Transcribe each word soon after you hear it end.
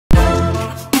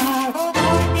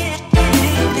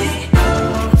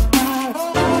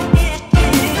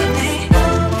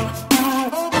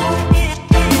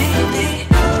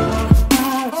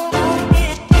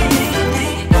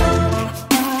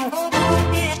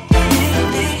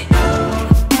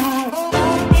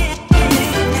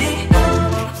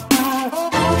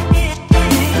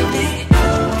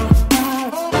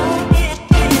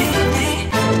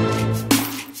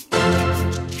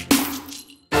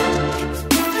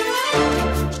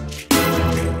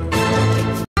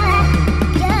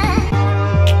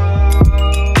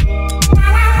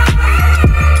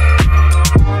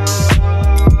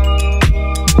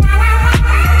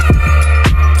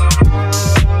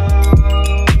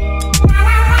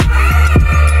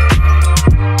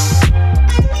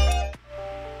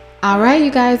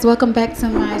you guys, welcome back to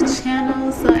my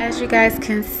channel. So as you guys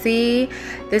can see,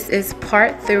 this is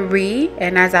part 3,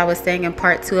 and as I was saying in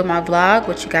part 2 of my vlog,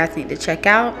 which you guys need to check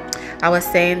out, I was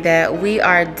saying that we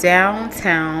are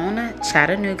downtown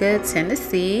Chattanooga,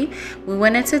 Tennessee. We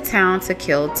went into town to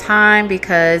kill time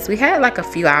because we had like a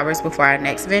few hours before our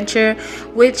next venture,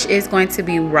 which is going to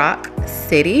be Rock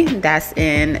City. That's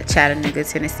in Chattanooga,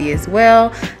 Tennessee as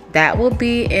well. That will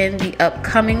be in the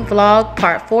upcoming vlog,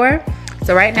 part 4.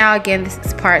 So right now, again, this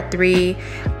is part 3.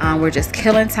 We're just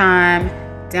killing time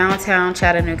downtown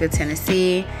Chattanooga,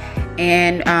 Tennessee,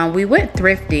 and we went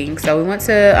thrifting. So we went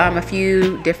to a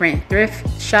few different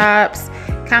thrift shops,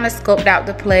 kind of scoped out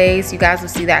the place. You guys will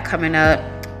see that coming up.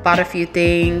 Bought a few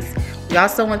things. We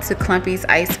also went to Clumpy's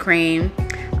ice cream.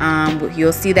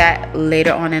 You'll see that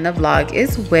later on in the vlog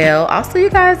as well. Also,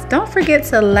 you guys, don't forget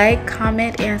to like,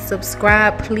 comment, and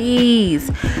subscribe. Please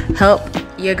help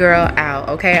your girl out,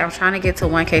 okay? I'm trying to get to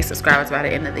 1K subscribers by the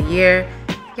end of the year.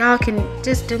 Y'all can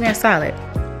just do me a solid.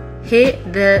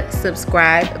 Hit the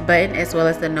subscribe button as well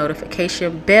as the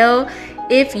notification bell.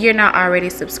 If you're not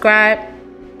already subscribed,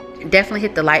 definitely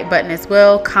hit the like button as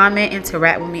well. Comment,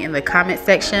 interact with me in the comment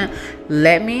section.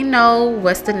 Let me know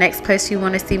what's the next place you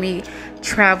want to see me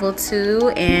travel to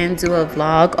and do a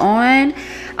vlog on.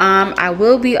 I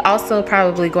will be also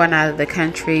probably going out of the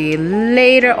country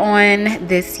later on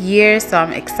this year, so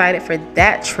I'm excited for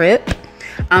that trip.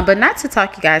 But not to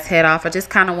talk you guys head off, I just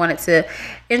kind of wanted to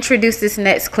introduce this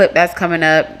next clip that's coming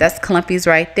up. That's Clumpy's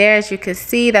right there. As you can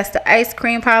see, that's the ice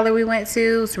cream parlor we went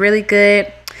to. It's really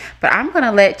good. But I'm going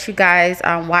to let you guys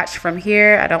watch from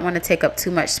here. I don't want to take up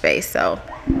too much space. So,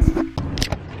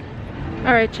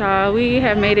 all right, y'all. We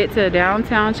have made it to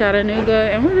downtown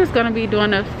Chattanooga, and we're just going to be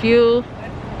doing a few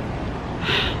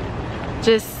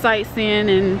just sightseeing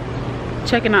and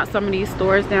checking out some of these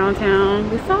stores downtown.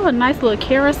 We saw a nice little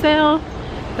carousel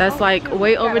that's like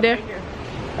way over there.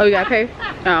 Oh, you got to pay?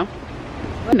 Oh,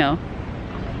 no.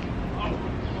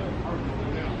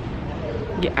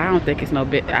 Yeah, I don't think it's no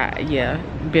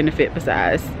benefit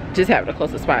besides just having a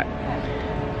closer spot.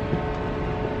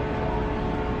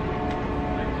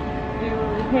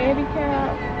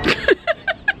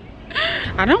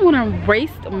 I don't want to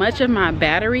waste much of my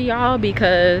battery, y'all,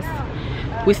 because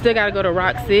we still got to go to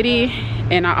Rock City,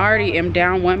 and I already am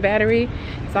down 1 battery.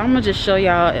 So I'm gonna just show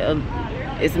y'all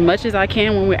as much as I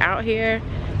can when we're out here.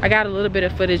 I got a little bit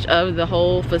of footage of the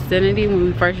whole vicinity when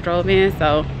we first drove in,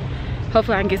 so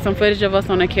hopefully I can get some footage of us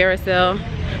on a carousel.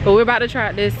 But we're about to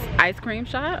try this ice cream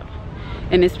shop,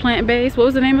 and it's plant-based. What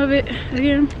was the name of it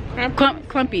again?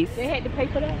 Clumpy's. They had to pay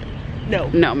for that? No.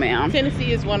 No, ma'am.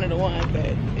 Tennessee is one of the ones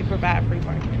that they provide free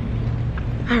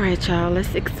parking. All right, y'all,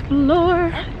 let's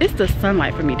explore. It's the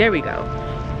sunlight for me. There we go.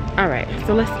 All right,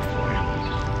 so let's explore.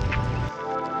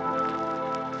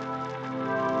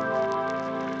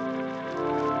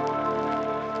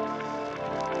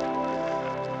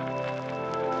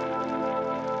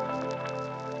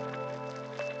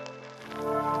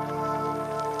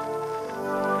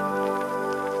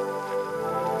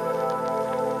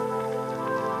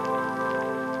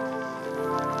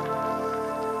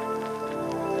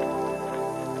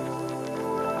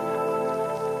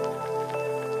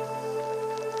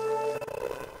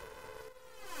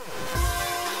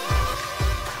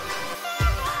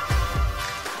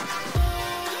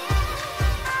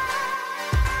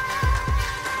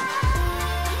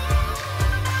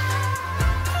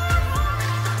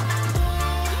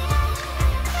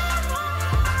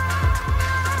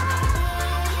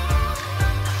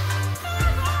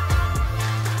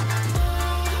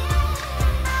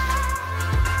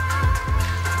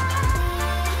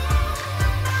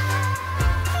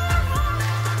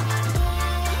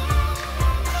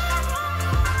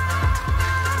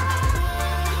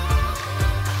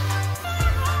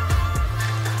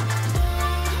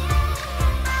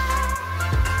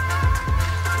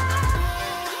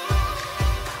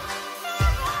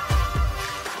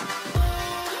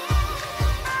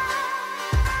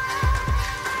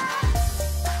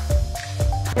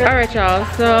 All right, y'all,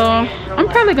 so I'm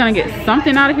probably gonna get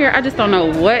something out of here. I just don't know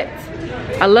what.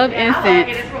 I love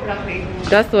incense.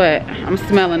 That's what I'm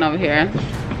smelling over here.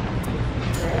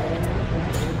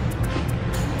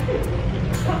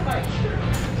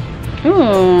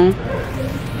 Ooh,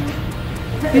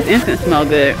 these incense smell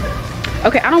good.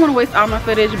 Okay, I don't want to waste all my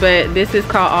footage, but this is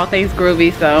called All Things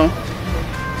Groovy, so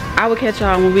I will catch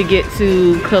y'all when we get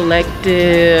to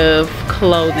collective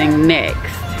clothing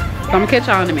next. So I'm gonna catch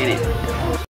y'all in a minute.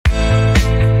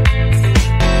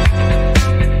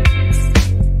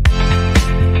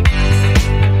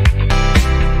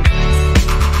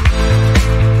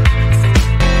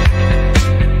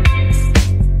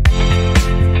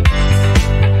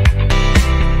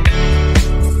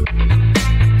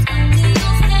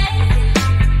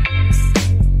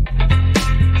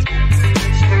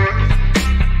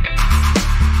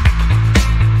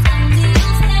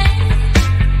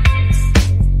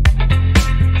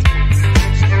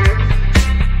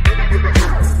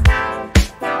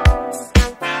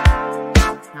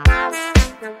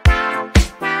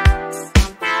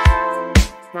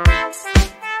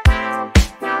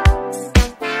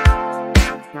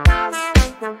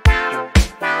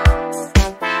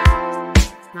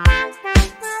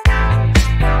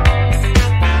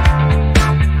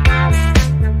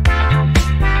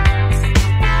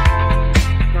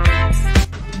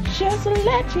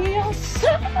 let your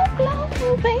soul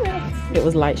glow, baby. It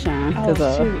was light shine. Oh,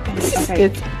 shoot. Okay.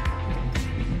 It's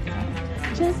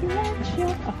Just let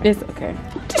your... it's okay.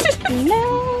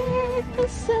 Let the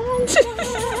sun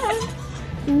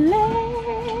shine.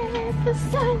 Let the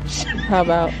sun shine. How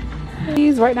about?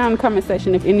 Please write down in the comment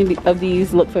section if any of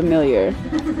these look familiar.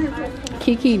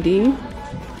 Kiki D.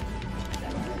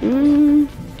 Can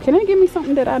they give me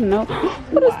something that I know?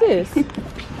 What is this?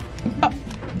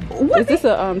 Is this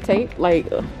a tape? Like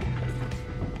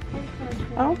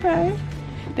Okay.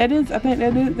 That is, I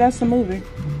think that's the movie.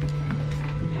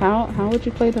 how would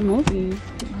you play the movie?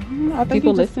 I think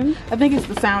People listen? I think it's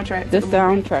the soundtrack. The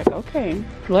soundtrack. Okay.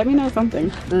 Let me know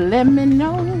something. Let me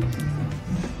know.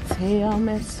 Tell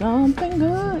me something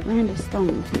good. Randy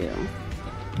Stonefield.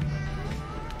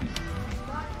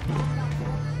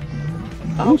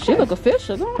 Oh, she look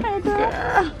official. Go ahead,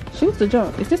 girl. She was the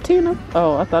jump. Is this Tina?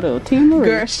 Oh, I thought it was Tina Marie.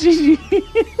 Girl, she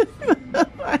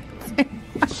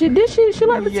She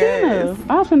like the Yes.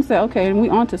 Tina. I was gonna say, okay, we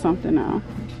on to something now.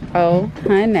 Oh,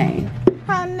 honey.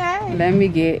 honey. Let me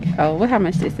get, how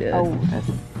much this is? Oh, that's,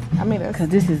 Cause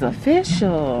this is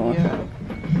official. yeah.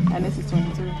 And this is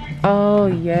 22. Oh,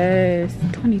 yes.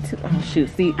 22. Oh, shoot.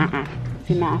 See,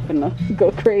 See, now I'm finna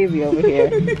go crazy over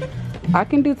here. I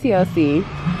can do TLC.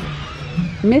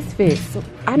 Misfits.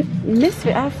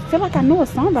 Misfit. I feel like I know a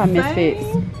song by Misfits.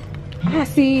 I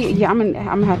see. Yeah, I'm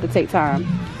gonna have to take time.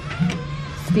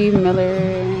 Steve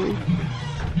Miller.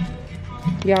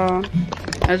 Y'all,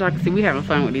 as y'all can see, we having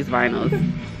fun with these vinyls.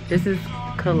 This is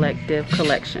collective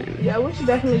collection. Yeah, we should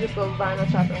definitely just go vinyl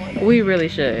shopping one day. We really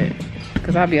should,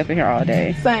 cause I'll be up in here all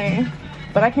day. Same.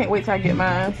 But I can't wait till I get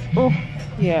mine. Oh.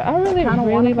 Yeah, I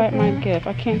really like my gift.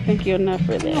 I can't thank you enough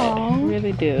for that. Aww. I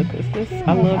really do, cause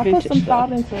I love vintage I put some stuff.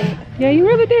 thought into it. Yeah, you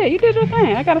really did. You did your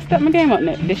thing. I gotta step my game up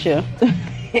this year.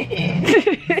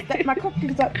 My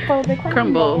cookies up for the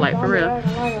Crumble, like for real.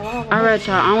 Alright,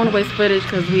 y'all, I don't want to waste footage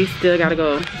because we still gotta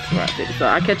go. So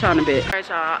I'll catch y'all in a bit. Alright,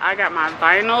 y'all, I got my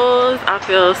vinyls. I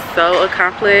feel so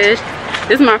accomplished.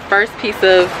 This is my first piece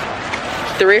of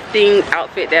thrifting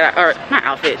outfit that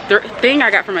thing I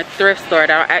got from a thrift store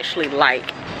that I actually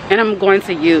like and I'm going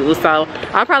to use. So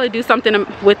I'll probably do something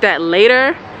with that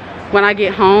later when I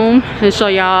get home and show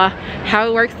y'all how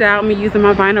it works out. Me using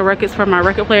my vinyl records for my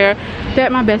record player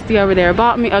that my bestie over there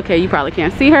bought me. Okay, you probably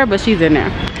can't see her, but she's in there.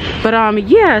 But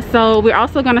yeah, so we're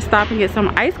also gonna stop and get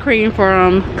some ice cream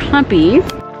from Clumpy's.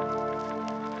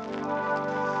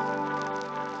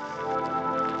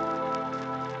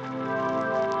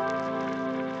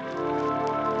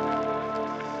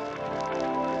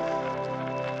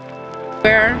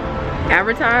 We're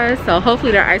advertised, so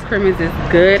hopefully their ice cream is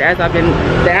as good as I've been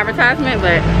the advertisement,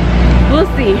 but we'll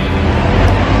see.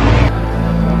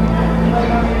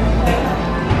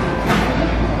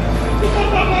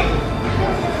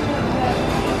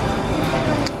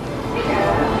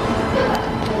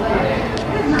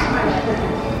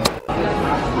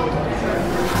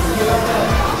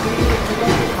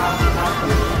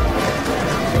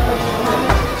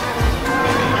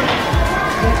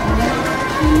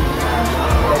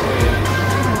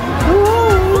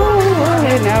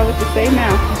 Now what to say now?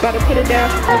 About to put it down.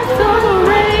 That's so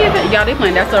Raven. Y'all, they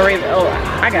playing That's So Raven. Oh,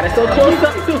 I got it so close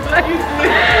up to my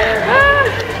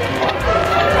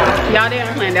Y'all, they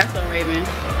are playing That's So Raven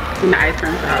in the ice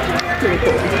cream shop. Pretty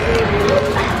cool.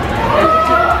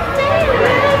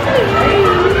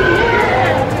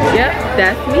 Yep,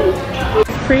 that's me.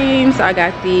 Cream. So I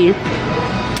got the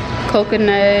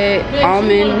coconut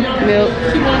almond milk.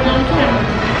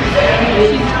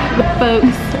 The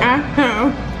folks.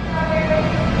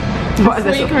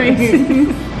 Sweet cream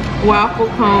waffle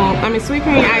cone. Sweet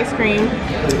cream ice cream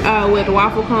with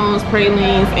waffle cones,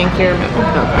 pralines, and caramel.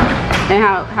 Okay. And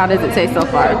how does it taste so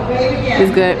far?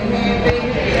 It's good.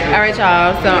 All right,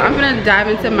 y'all. So I'm gonna dive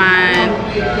into mine,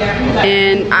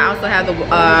 and I also have the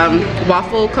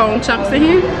waffle cone chunks in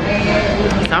here.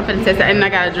 So I'm gonna taste that, and I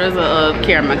got a drizzle of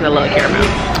caramel because I love caramel.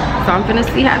 So I'm gonna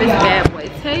see how this bad boy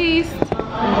tastes.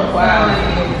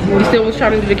 You still was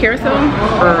trying to do the carousel?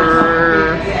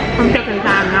 Or I'm taking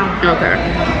time now. okay.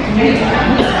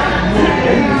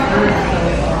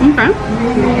 Okay.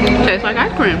 Tastes like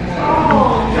ice cream.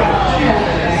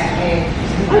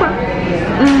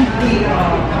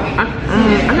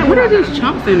 What are these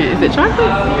chunks in it? Is it chocolate?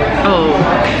 Oh.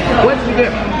 What did you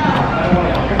get?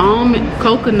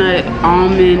 Coconut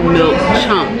almond milk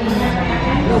chunks.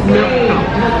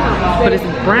 But it's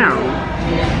brown.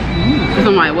 So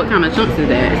I'm like, what kind of chunks is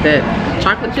that? Is that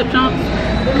chocolate chip chunks?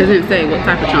 Because it didn't say what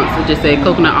type of chunks. It just said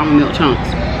coconut almond milk chunks.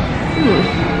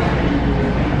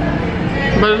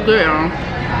 But it's good, y'all.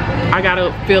 I got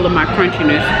a feel of my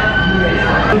crunchiness.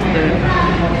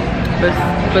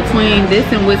 Between this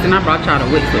and Wits, and I brought y'all the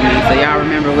Wits with me, so y'all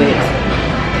remember Wits.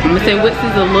 I'm gonna say Wits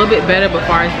is a little bit better, but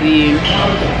far as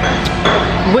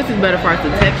the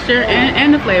texture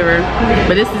and the flavor,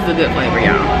 but this is a good flavor,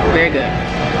 y'all. Very good.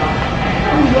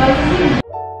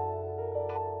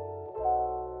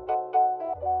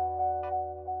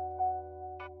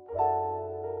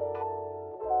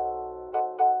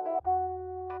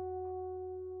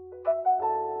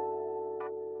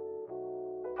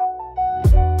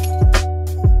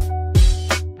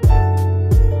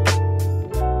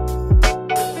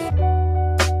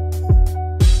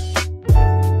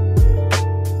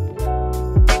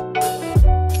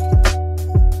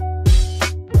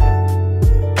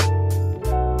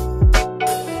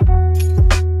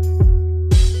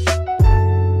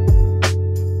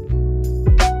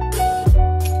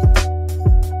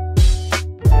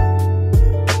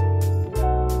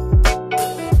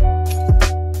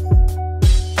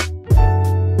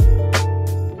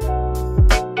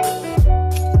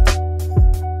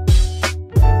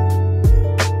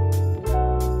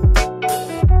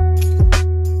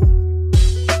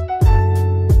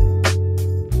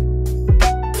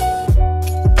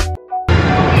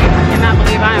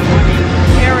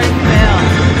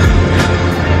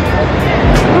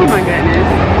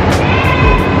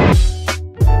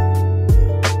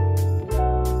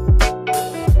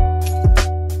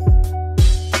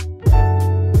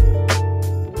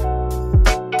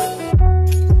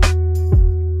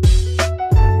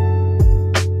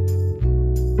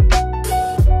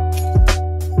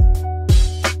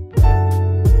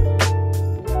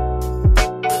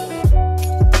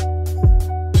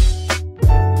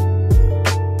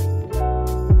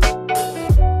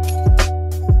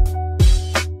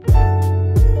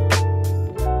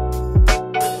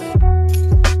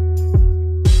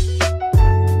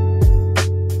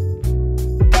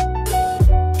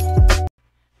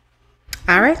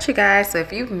 Alright you guys, so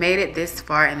if you've made it this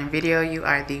far in the video, you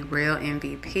are the real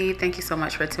MVP. Thank you so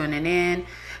much for tuning in.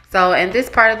 So in this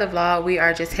part of the vlog, we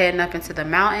are just heading up into the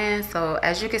mountain. So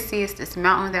as you can see, it's this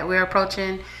mountain that we're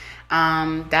approaching.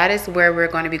 That is where we're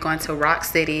going to be going to Rock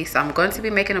City. So I'm going to be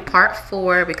making a part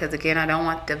 4 because again, I don't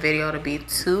want the video to be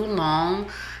too long.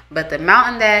 But the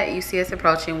mountain that you see us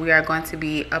approaching, we are going to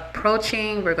be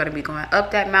approaching. We're going to be going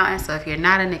up that mountain. So if you're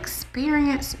not an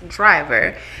experienced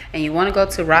driver and you want to go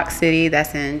to Rock City,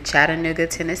 that's in Chattanooga,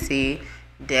 Tennessee,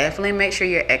 definitely make sure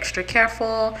you're extra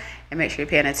careful and make sure you're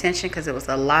paying attention because it was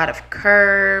a lot of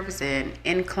curves and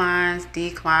inclines,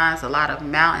 declines, a lot of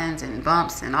mountains and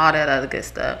bumps and all that other good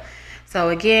stuff. So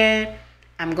again,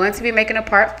 I'm going to be making a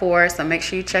part 4, so make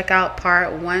sure you check out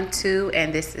part 1, 2,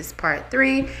 and this is part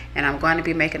 3, and I'm going to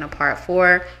be making a part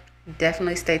 4.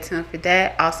 Definitely stay tuned for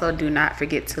that. Also, do not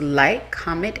forget to like,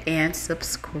 comment, and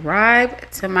subscribe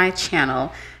to my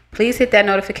channel. Please hit that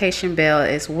notification bell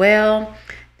as well.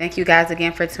 Thank you guys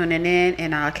again for tuning in,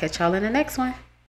 and I'll catch y'all in the next one.